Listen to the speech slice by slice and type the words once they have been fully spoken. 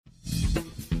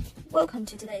Welcome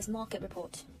to today's market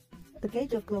report. The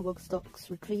gauge of global stocks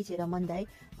retreated on Monday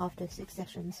after 6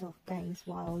 sessions of gains,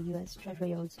 while U.S.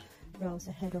 Treasury yields rose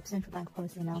ahead of central bank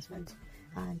policy announcements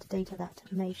and data that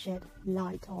may shed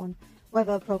light on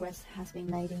whether progress has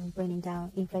been made in bringing down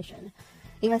inflation.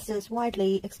 Investors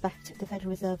widely expect the Federal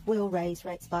Reserve will raise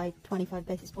rates by 25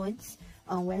 basis points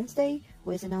on Wednesday,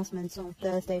 with announcements on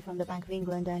Thursday from the Bank of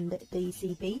England and the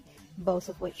ECB, both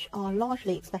of which are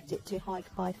largely expected to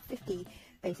hike by 50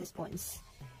 basis points.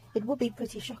 It would be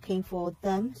pretty shocking for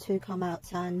them to come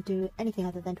out and do anything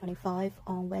other than 25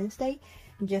 on Wednesday,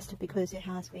 just because it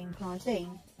has been priced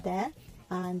in there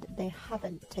and they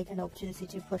haven't taken the opportunity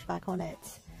to push back on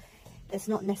it. It's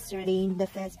not necessarily in the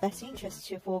Fed's best interest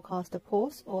to forecast a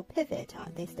pause or pivot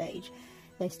at this stage.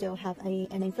 They still have an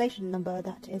inflation number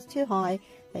that is too high.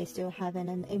 They still have an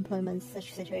unemployment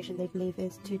situation they believe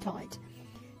is too tight.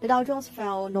 The Dow Jones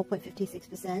fell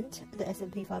 0.56%. The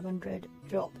S&P 500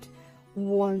 dropped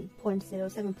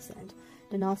 1.07%.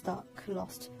 The Nasdaq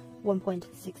lost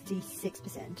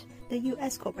 1.66%. The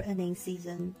US corporate earnings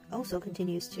season also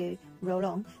continues to roll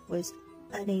on, with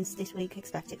earnings this week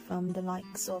expected from the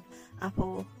likes of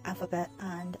Apple, Alphabet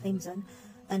and Amazon.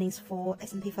 Earnings for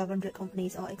S&P 500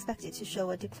 companies are expected to show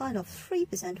a decline of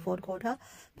 3% for the quarter,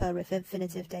 per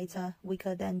Refinitiv data,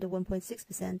 weaker than the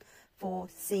 1.6%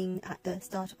 seen at the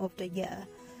start of the year.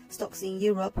 Stocks in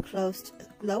Europe closed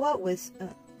lower, with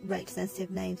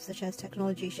rate-sensitive names such as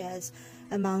technology shares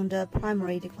among the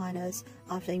primary decliners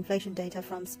after inflation data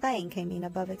from Spain came in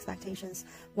above expectations,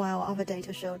 while other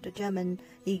data showed the German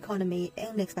economy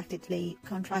unexpectedly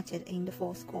contracted in the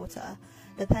fourth quarter.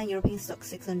 The Pan-European Stoxx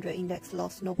 600 index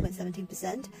lost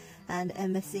 0.17%, and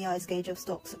MSCI's gauge of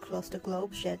stocks across the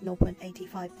globe shed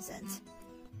 0.85%.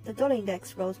 The dollar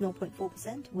index rose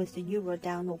 0.4%, with the euro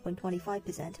down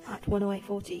 0.25% at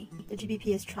 108.40. The GBP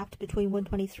is trapped between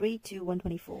 123 to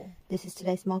 124. This is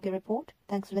today's market report.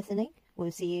 Thanks for listening.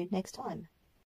 We'll see you next time.